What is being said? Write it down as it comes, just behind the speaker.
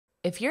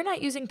If you're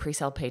not using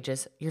presale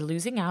pages, you're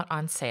losing out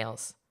on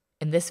sales.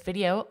 In this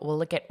video, we'll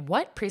look at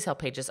what presale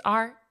pages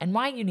are and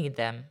why you need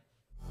them.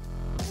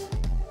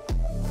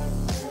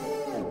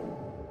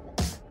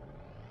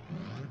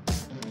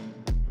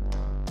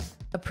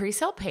 A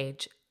presale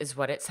page is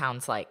what it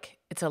sounds like.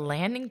 It's a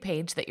landing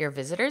page that your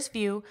visitors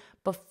view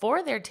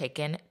before they're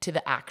taken to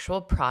the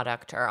actual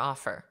product or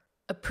offer.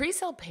 A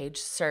presale page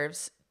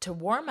serves to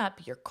warm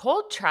up your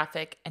cold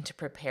traffic and to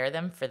prepare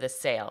them for the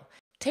sale.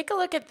 Take a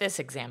look at this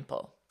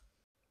example.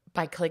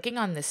 By clicking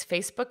on this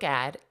Facebook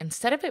ad,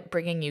 instead of it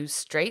bringing you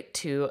straight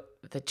to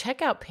the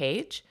checkout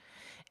page,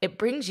 it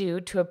brings you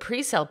to a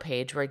presale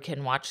page where you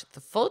can watch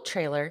the full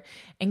trailer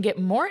and get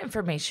more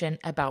information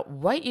about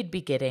what you'd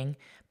be getting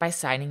by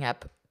signing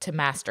up to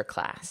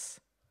Masterclass.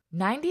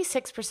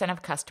 96%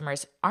 of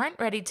customers aren't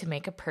ready to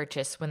make a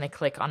purchase when they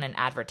click on an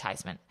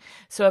advertisement.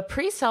 So a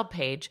presale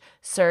page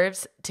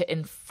serves to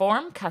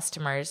inform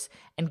customers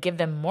and give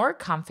them more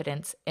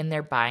confidence in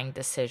their buying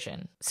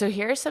decision. So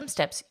here are some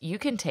steps you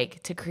can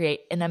take to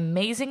create an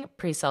amazing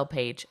presale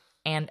page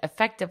and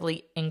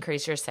effectively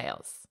increase your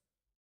sales.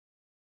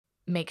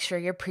 Make sure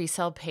your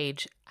presale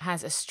page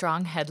has a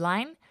strong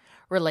headline,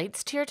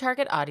 relates to your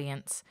target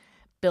audience,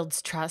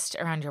 builds trust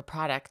around your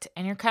product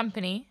and your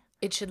company.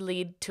 It should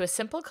lead to a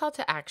simple call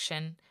to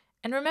action,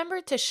 and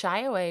remember to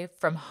shy away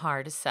from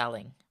hard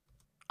selling.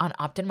 On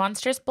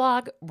OptinMonster's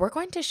blog, we're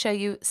going to show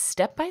you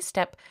step by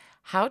step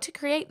how to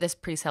create this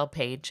presale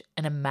page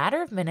in a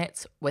matter of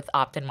minutes with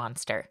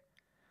OptinMonster.